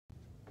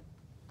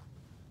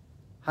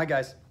Hi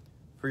guys.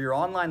 For your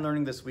online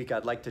learning this week,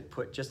 I'd like to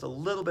put just a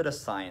little bit of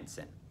science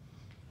in.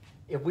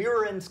 If we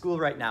were in school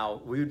right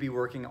now, we would be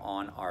working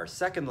on our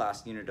second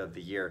last unit of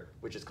the year,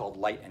 which is called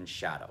Light and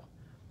Shadow.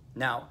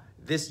 Now,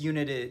 this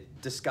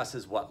unit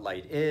discusses what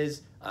light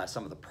is,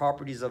 some of the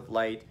properties of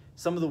light,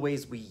 some of the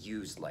ways we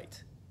use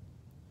light.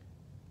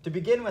 To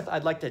begin with,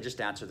 I'd like to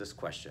just answer this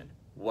question: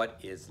 what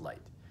is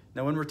light?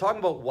 Now, when we're talking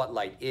about what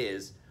light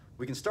is,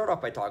 we can start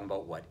off by talking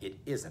about what it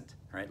isn't,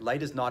 right?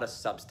 Light is not a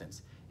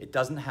substance. It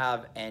doesn't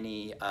have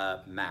any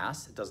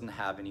mass, it doesn't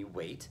have any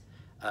weight,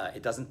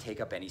 it doesn't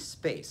take up any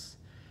space.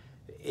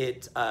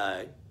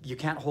 You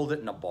can't hold it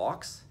in a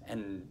box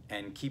and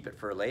keep it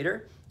for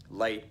later.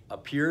 Light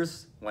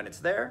appears when it's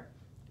there,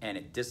 and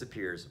it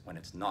disappears when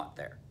it's not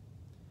there.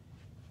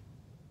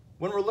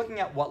 When we're looking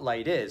at what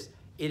light is,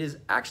 it is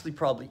actually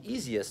probably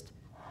easiest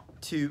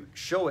to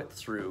show it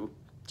through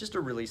just a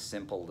really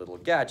simple little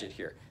gadget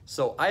here.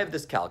 So I have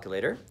this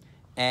calculator,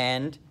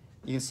 and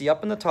you can see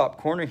up in the top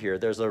corner here,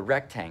 there's a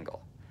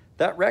rectangle.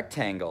 That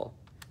rectangle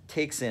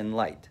takes in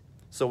light.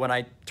 So when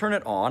I turn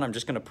it on, I'm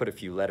just gonna put a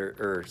few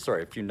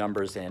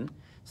numbers in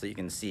so you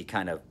can see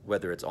kind of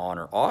whether it's on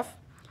or off.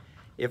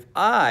 If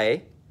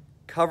I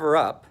cover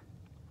up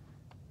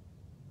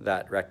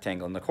that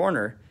rectangle in the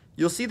corner,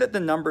 you'll see that the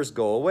numbers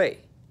go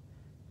away.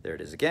 There it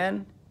is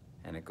again,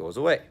 and it goes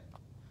away.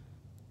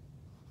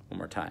 One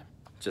more time,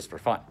 just for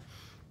fun.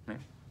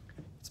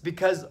 It's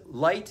because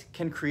light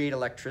can create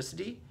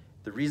electricity.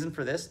 The reason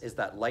for this is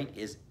that light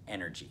is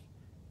energy.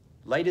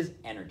 Light is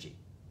energy.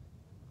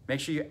 Make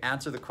sure you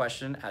answer the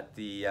question at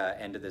the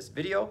end of this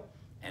video,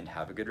 and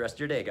have a good rest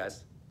of your day,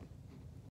 guys.